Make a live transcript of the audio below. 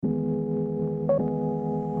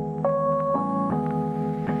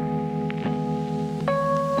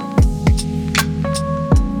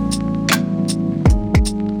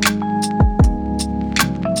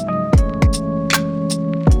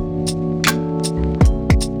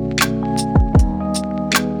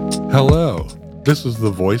Hello, this is the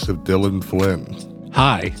voice of Dylan Flynn.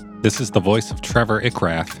 Hi, this is the voice of Trevor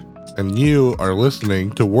Ickrath. And you are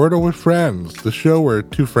listening to Wordle Friends, the show where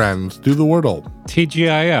two friends do the Wordle.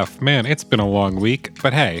 TGIF, man, it's been a long week,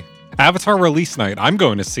 but hey, Avatar release night, I'm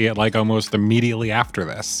going to see it like almost immediately after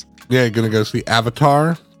this. Yeah, you're going to go see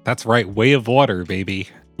Avatar? That's right, Way of Water, baby.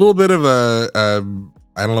 A little bit of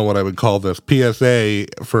I don't know what I would call this, PSA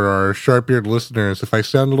for our sharp-eared listeners. If I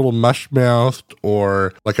sound a little mush-mouthed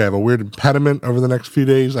or like I have a weird impediment over the next few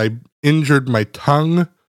days, I injured my tongue.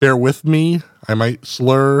 Bear with me. I might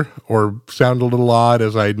slur or sound a little odd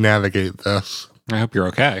as I navigate this. I hope you're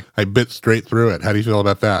okay. I bit straight through it. How do you feel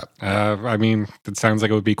about that? I mean, it sounds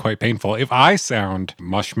like it would be quite painful. If I sound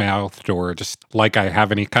mush-mouthed or just like I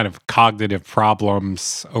have any kind of cognitive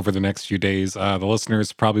problems over the next few days, the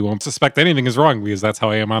listeners probably won't suspect anything is wrong because that's how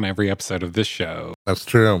I am on every episode of this show. That's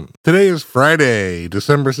true. Today is Friday,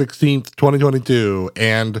 December 16th, 2022,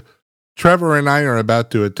 and Trevor and I are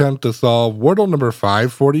about to attempt to solve Wordle number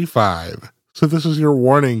 545. So this is your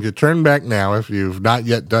warning to turn back now if you've not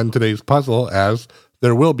yet done today's puzzle, as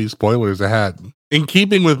there will be spoilers ahead. In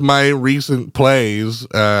keeping with my recent plays,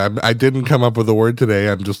 I didn't come up with a word today.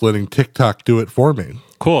 I'm just letting TikTok do it for me.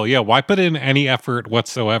 Cool. Yeah. Why put in any effort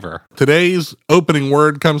whatsoever? Today's opening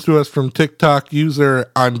word comes to us from TikTok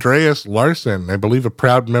user Andreas Larson, I believe a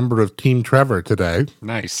proud member of Team Trevor today.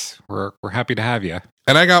 Nice. We're happy to have you.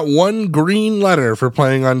 And I got one green letter for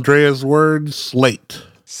playing Andreas' word, slate.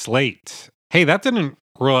 Slate. Hey, that didn't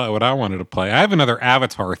rule out what I wanted to play. I have another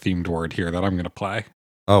Avatar-themed word here that I'm going to play.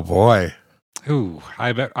 Oh, boy. Ooh,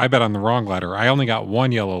 I bet on the wrong letter. I only got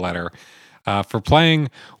one yellow letter for playing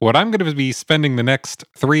what I'm going to be spending the next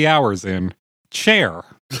 3 hours in, chair.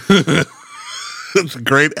 It's a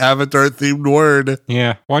great Avatar-themed word.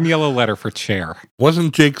 Yeah, one yellow letter for chair.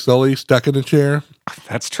 Wasn't Jake Sully stuck in a chair?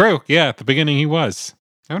 That's true. Yeah, at the beginning he was.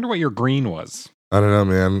 I wonder what your green was. I don't know,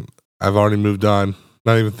 man. I've already moved on.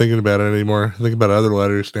 Not even thinking about it anymore. Thinking about other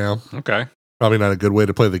letters now. Okay. Probably not a good way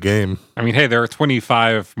to play the game. I mean, hey, there are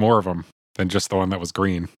 25 more of them than just the one that was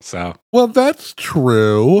green, so. Well, that's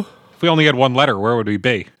true. If we only had one letter, where would we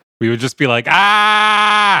be? We would just be like,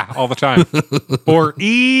 ah, all the time. Or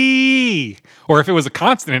E. Or if it was a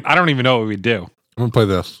consonant, I don't even know what we'd do. I'm going to play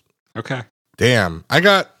this. Okay. Damn. I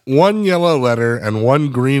got one yellow letter and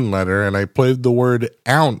one green letter, and I played the word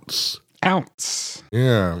ounce. Ounce.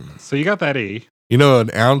 Yeah. So you got that E. You know,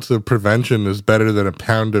 an ounce of prevention is better than a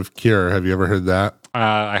pound of cure. Have you ever heard that?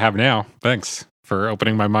 I have now. Thanks for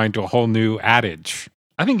opening my mind to a whole new adage.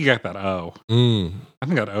 I think you got that O. I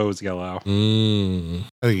think that O is yellow. I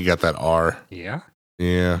think you got that R. Yeah?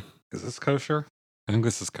 Yeah. Is this kosher? I think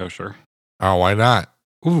this is kosher. Oh, why not?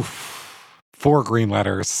 Oof. 4 green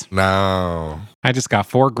letters. No. I just got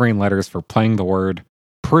 4 green letters for playing the word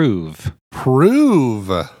prove.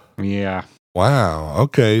 Prove. Yeah. Wow.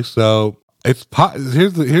 Okay, so it's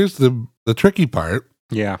here's the tricky part.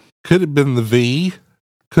 Yeah. Could have been the V,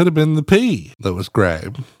 could have been the P that was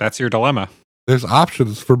grabbed. That's your dilemma. There's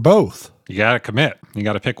options for both. You got to commit. You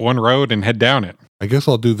got to pick one road and head down it. I guess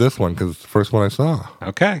I'll do this one because it's the first one I saw.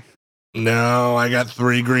 Okay. No, I got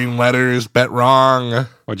 3 green letters. Bet wrong.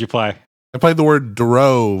 What'd you play? I played the word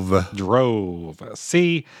drove. Drove.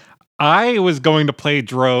 See, I was going to play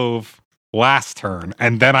drove last turn,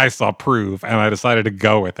 and then I saw prove, and I decided to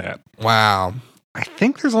go with it. Wow. I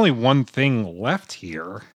think there's only one thing left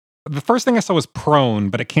here. The first thing I saw was prone,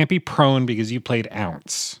 but it can't be prone because you played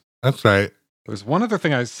ounce. That's right. There's one other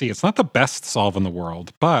thing I see. It's not the best solve in the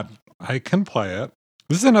world, but I can play it.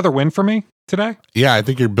 This is another win for me today. Yeah, I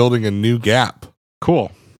think you're building a new gap.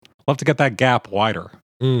 Cool. Love to get that gap wider.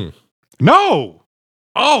 No!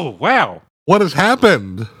 Oh, wow. What has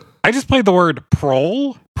happened? I just played the word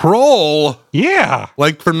prole. Prole? Yeah.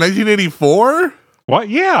 Like from 1984? What?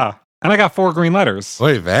 Yeah. And I got 4 green letters.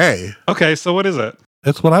 Oy vey. Okay, so what is it?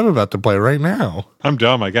 That's what I'm about to play right now. I'm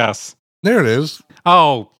dumb, I guess. There it is.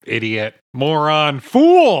 Oh, idiot. Moron.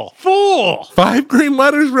 Fool. 5 green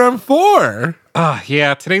letters round 4.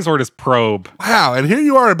 Yeah, today's word is probe. Wow, and here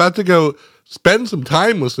you are about to go spend some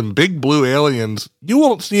time with some big blue aliens. You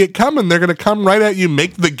won't see it coming. They're going to come right at you,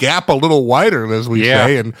 make the gap a little wider, as we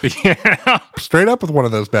say, and straight up with one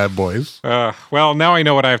of those bad boys. Well, now I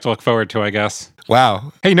know what I have to look forward to, I guess.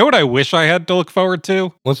 Wow. Hey, you know what I wish I had to look forward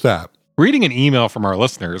to? What's that? Reading an email from our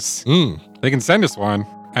listeners. They can send us one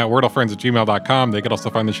at wordlefriends@gmail.com. They could also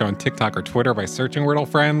find the show on TikTok or Twitter by searching Wordle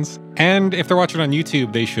Friends. And if they're watching on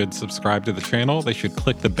YouTube, they should subscribe to the channel. They should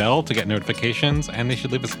click the bell to get notifications, and they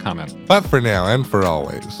should leave us a comment. But for now and for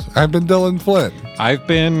always, I've been Dylan Flynn. I've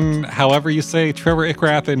been, however you say, Trevor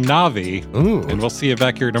Ickrath in Navi. Ooh. And we'll see you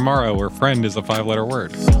back here tomorrow where friend is a 5-letter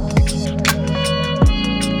word.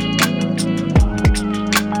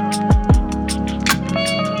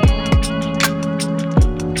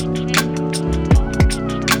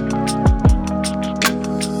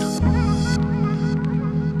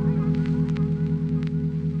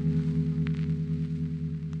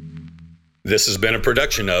 This has been a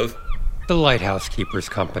production of The Lighthouse Keepers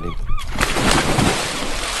Company.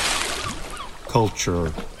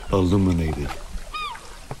 Culture illuminated.